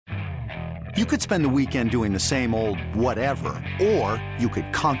You could spend the weekend doing the same old whatever, or you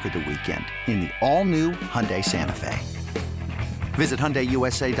could conquer the weekend in the all-new Hyundai Santa Fe. Visit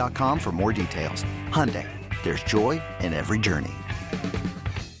HyundaiUSA.com for more details. Hyundai, there's joy in every journey.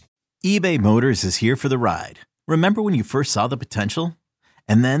 eBay Motors is here for the ride. Remember when you first saw the potential?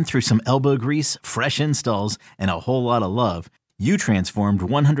 And then through some elbow grease, fresh installs, and a whole lot of love, you transformed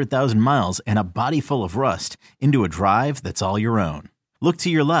 100,000 miles and a body full of rust into a drive that's all your own. Look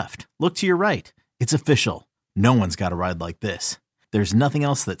to your left. Look to your right. It's official. No one's got a ride like this. There's nothing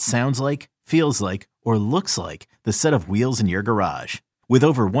else that sounds like, feels like, or looks like the set of wheels in your garage. With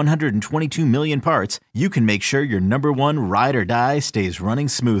over 122 million parts, you can make sure your number one ride or die stays running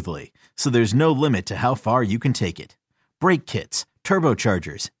smoothly. So there's no limit to how far you can take it. Brake kits,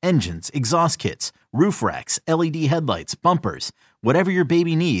 turbochargers, engines, exhaust kits, roof racks, LED headlights, bumpers, whatever your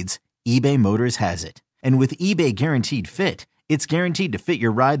baby needs, eBay Motors has it. And with eBay Guaranteed Fit, it's guaranteed to fit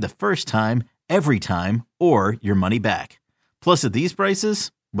your ride the first time, every time, or your money back. Plus, at these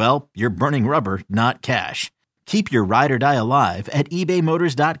prices, well, you're burning rubber, not cash. Keep your ride or die alive at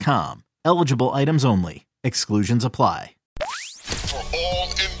ebaymotors.com. Eligible items only. Exclusions apply. For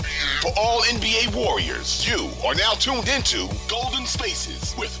all NBA Warriors, you are now tuned into Golden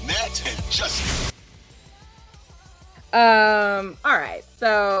Spaces with Nat and Justin. All right,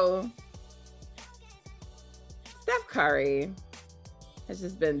 so Steph Curry has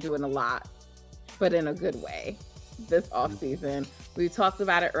just been doing a lot, but in a good way this offseason. We talked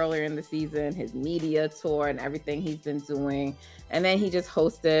about it earlier in the season, his media tour and everything he's been doing. And then he just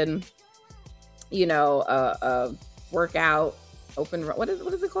hosted, a workout, what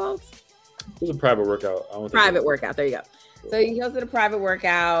is it called? It was a private workout. Private workout. There you go. So he hosted a private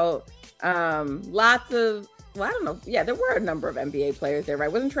workout. Lots of, I don't know. Yeah, there were a number of NBA players there,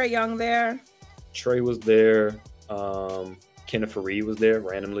 right? Wasn't Trae Young there? Trae was there. Kenneth Faried was there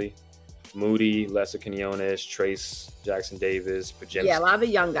randomly. Moody, Lester Quinones, Trace Jackson Davis, Pajemski. Yeah, a lot of the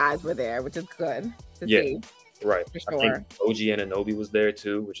young guys were there, which is good to see. Right. For I sure. think OG Anunoby was there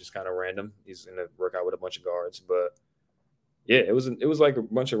too, which is kind of random. He's in a workout with a bunch of guards, but yeah, it was like a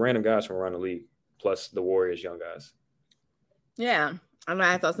bunch of random guys from around the league, plus the Warriors young guys. Yeah,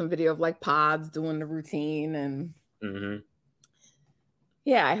 I saw some video of like Pods doing the routine, and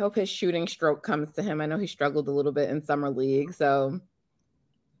yeah, I hope his shooting stroke comes to him. I know he struggled a little bit in summer league, so.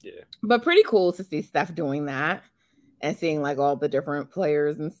 Yeah. But pretty cool to see Steph doing that and seeing like all the different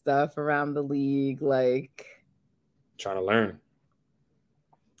players and stuff around the league, like trying to learn,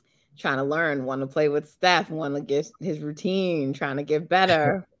 want to play with Steph, want to get his routine, trying to get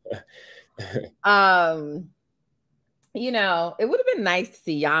better. It would have been nice to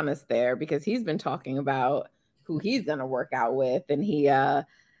see Giannis there because he's been talking about who he's going to work out with, and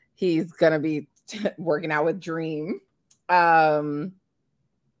he's going to be working out with Dream.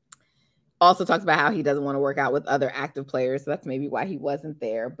 Also talks about how he doesn't want to work out with other active players. So that's maybe why he wasn't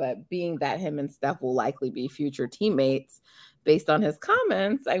there. But being that him and Steph will likely be future teammates based on his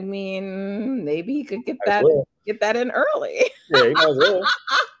comments, I mean, maybe he could get that in early. Yeah, he might as well.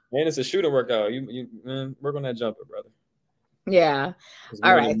 Man, it's a shooting workout. You work on that jumper, brother. Yeah.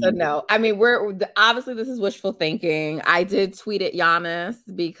 All right. So no, I mean, we're obviously this is wishful thinking. I did tweet at Giannis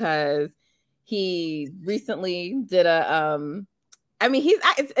because he recently did he's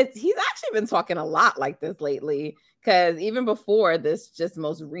actually been talking a lot like this lately, because even before this just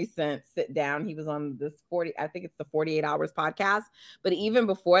most recent sit down, he was on this 48 Hours podcast. But even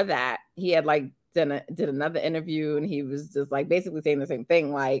before that, he had like did another interview, and he was just like basically saying the same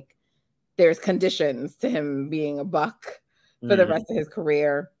thing. Like there's conditions to him being a Buck for the rest of his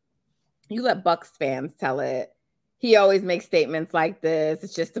career. You let Bucks fans tell it. He always makes statements like this.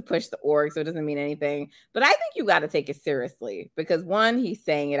 It's just to push the org, so it doesn't mean anything. But I think you got to take it seriously because, one, he's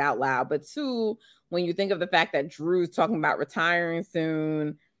saying it out loud. But two, when you think of the fact that Drew's talking about retiring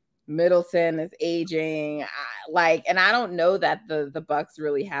soon, Middleton is aging, and I don't know that the Bucks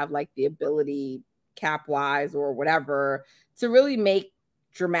really have like the ability cap-wise or whatever to really make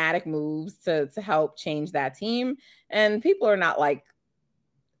dramatic moves to help change that team. And people are not like,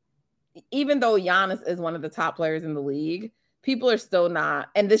 even though Giannis is one of the top players in the league, people are still not,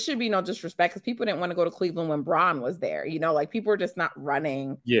 and this should be no disrespect because people didn't want to go to Cleveland when Bron was there. Like people are just not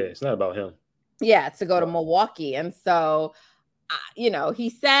running. Yeah, it's not about him. Yeah, to go to Milwaukee. And so, he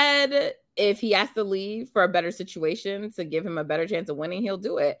said if he has to leave for a better situation to give him a better chance of winning, he'll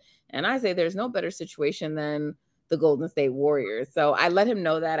do it. And I say there's no better situation than the Golden State Warriors. So I let him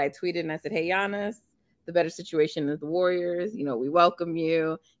know that. I tweeted and I said, hey, Giannis, the better situation is the Warriors. We welcome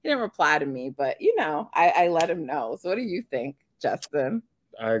you. He didn't reply to me, but, I let him know. So what do you think, Justin?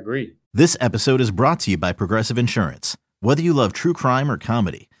 I agree. This episode is brought to you by Progressive Insurance. Whether you love true crime or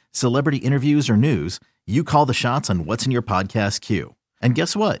comedy, Celebrity interviews or news, you call the shots on what's in your podcast queue. And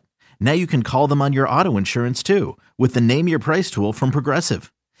guess what? Now you can call them on your auto insurance too with the Name Your Price tool from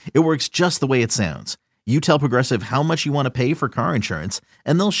Progressive. It works just the way it sounds. You tell Progressive how much you want to pay for car insurance,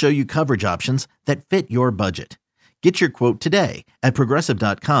 and they'll show you coverage options that fit your budget. Get your quote today at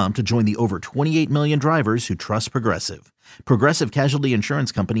Progressive.com to join the over 28 million drivers who trust Progressive. Progressive Casualty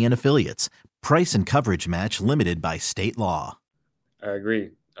Insurance Company and Affiliates. Price and coverage match limited by state law. I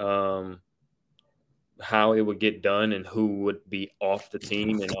agree. How it would get done and who would be off the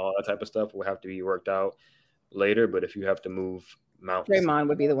team and all that type of stuff will have to be worked out later. But if you have to move mountains, Draymond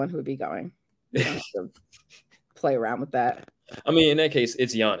would be the one who would be going. You don't have to play around with that. I mean, in that case,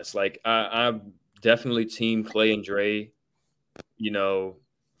 it's Giannis. Like I'm definitely team Clay and Dre,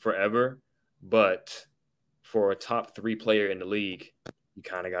 forever. But for a top 3 player in the league, you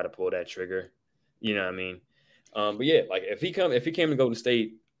kind of got to pull that trigger. You know what I mean? But yeah, like if he came to Golden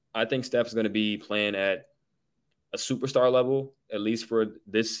State, I think Steph's going to be playing at a superstar level, at least for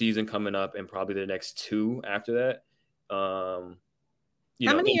this season coming up and probably the next 2 after that.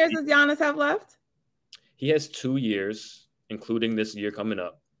 How many years does Giannis have left? He has 2 years, including this year coming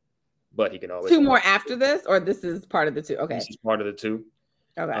up, but he can always 2 more after this, or this is part of the 2? Okay. This is part of the 2.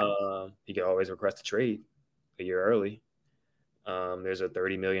 Okay. He can always request a trade a year early. There's a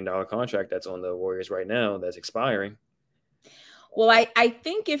 $30 million contract that's on the Warriors right now that's expiring. Well, I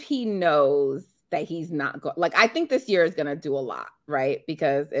think if he knows that he's not going, I think this year is going to do a lot, right?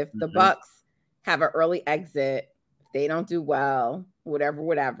 Because if the Bucks have an early exit, they don't do well,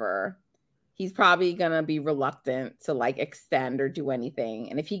 whatever, he's probably going to be reluctant to extend or do anything.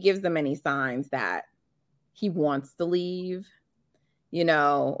 And if he gives them any signs that he wants to leave,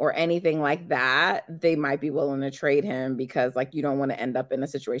 or anything like that, they might be willing to trade him because you don't want to end up in a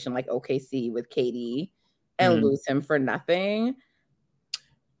situation like OKC with KD and lose him for nothing.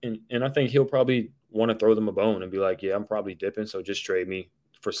 And I think he'll probably want to throw them a bone and be like, yeah, I'm probably dipping, so just trade me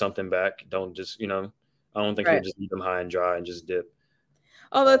for something back. Don't just, I don't think he'll just leave them high and dry and just dip.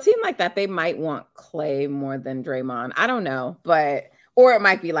 Although a team like that, they might want Clay more than Draymond. I don't know, or it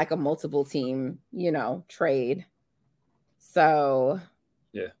might be a multiple team, trade. So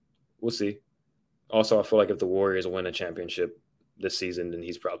yeah, we'll see. Also, I feel like if the Warriors win a championship this season, then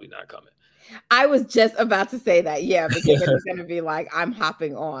he's probably not coming. I was just about to say that, yeah, because it's going to be I'm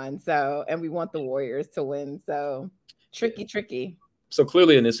hopping on. So, and we want the Warriors to win. So tricky. So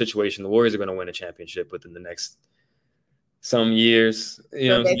clearly in this situation, the Warriors are going to win a championship within the next some years.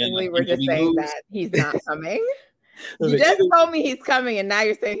 So basically we're just saying that he's not coming. You just told me he's coming and now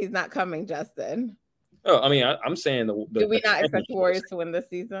you're saying he's not coming, Justin. Oh, I mean, I'm saying do we not expect the Warriors to win this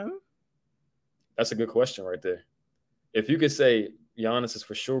season? That's a good question right there. If you could say Giannis is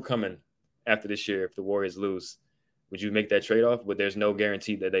for sure coming after this year, if the Warriors lose, would you make that trade-off? But there's no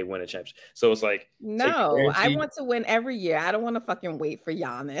guarantee that they win a championship. So it's no, I want to win every year. I don't want to fucking wait for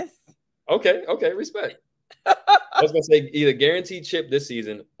Giannis. Okay, respect. I was going to say either guaranteed chip this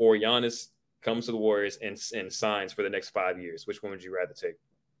season or Giannis comes to the Warriors and signs for the next 5 years. Which one would you rather take?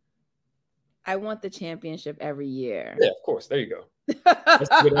 I want the championship every year. Yeah, of course. There you go. That's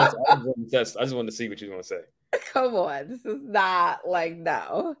a good answer. I just wanted to see what you want to say. Come on. This is not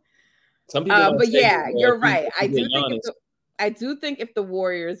no. Some people but yeah, you're right. I do think if the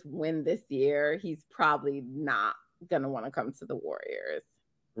Warriors win this year, he's probably not going to want to come to the Warriors.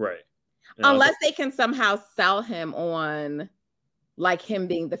 Right. Unless they can somehow sell him on him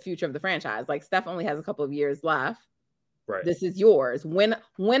being the future of the franchise. Steph only has a couple of years left. Right. This is yours. Win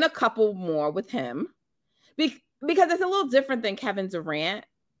a couple more with him. Because it's a little different than Kevin Durant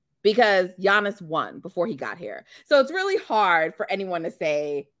because Giannis won before he got here. So it's really hard for anyone to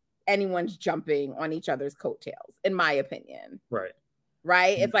say anyone's jumping on each other's coattails, in my opinion. Right.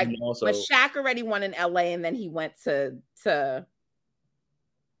 Right? It's but Shaq already won in LA and then he went to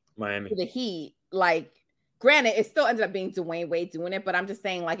Miami. To the Heat. Granted, it still ended up being Dwayne Wade doing it, but I'm just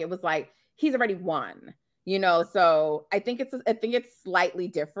saying it was he's already won. So I think it's slightly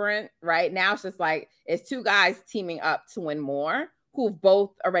different right now. It's just it's 2 guys teaming up to win more who've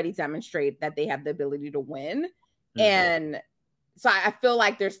both already demonstrated that they have the ability to win. Mm-hmm. And so I feel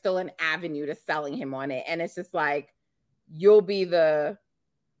there's still an avenue to selling him on it. And it's just you're the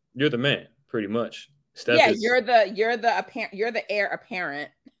man, pretty much. Steph you're the heir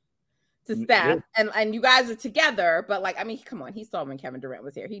apparent to Steph, and you guys are together, but come on, he saw when Kevin Durant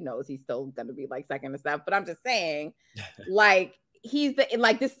was here. He knows he's still gonna be second to Steph. But I'm just saying, he's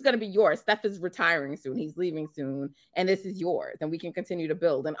this is gonna be yours. Steph is retiring soon, he's leaving soon, and this is yours, and we can continue to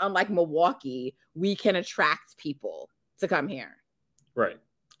build. And unlike Milwaukee, we can attract people to come here. Right.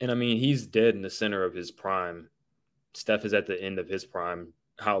 And I mean, he's dead in the center of his prime. Steph is at the end of his prime.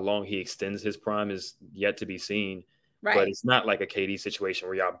 how long he extends his prime is yet to be seen. Right. But it's not like a KD situation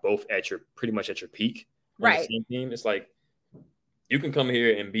where y'all both pretty much at your peak on the same team. It's like you can come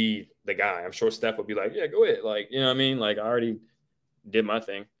here and be the guy. I'm sure Steph would be like, yeah, go ahead. Like, you know what I mean? Like, I already did my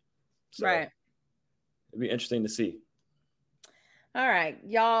thing. So right. It'd be interesting to see. All right,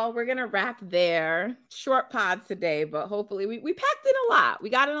 y'all, we're going to wrap there. Short pod today, but hopefully we packed in a lot. We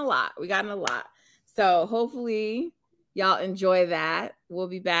got in a lot. So hopefully y'all enjoy that. We'll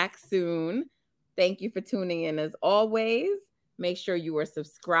be back soon. Thank you for tuning in as always. Make sure you are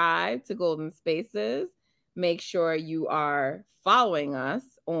subscribed to Golden Spaces. Make sure you are following us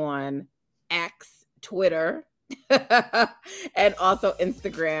on X, Twitter, and also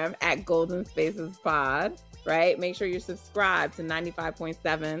Instagram at Golden Spaces Pod, right? Make sure you're subscribed to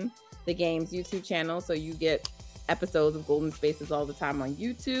 95.7 The Game's YouTube channel so you get episodes of Golden Spaces all the time on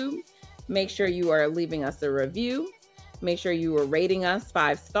YouTube. Make sure you are leaving us a review. Make sure you are rating us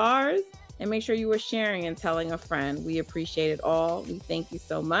 5 stars. And make sure you are sharing and telling a friend. We appreciate it all. We thank you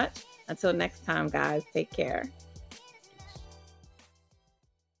so much. Until next time, guys, take care.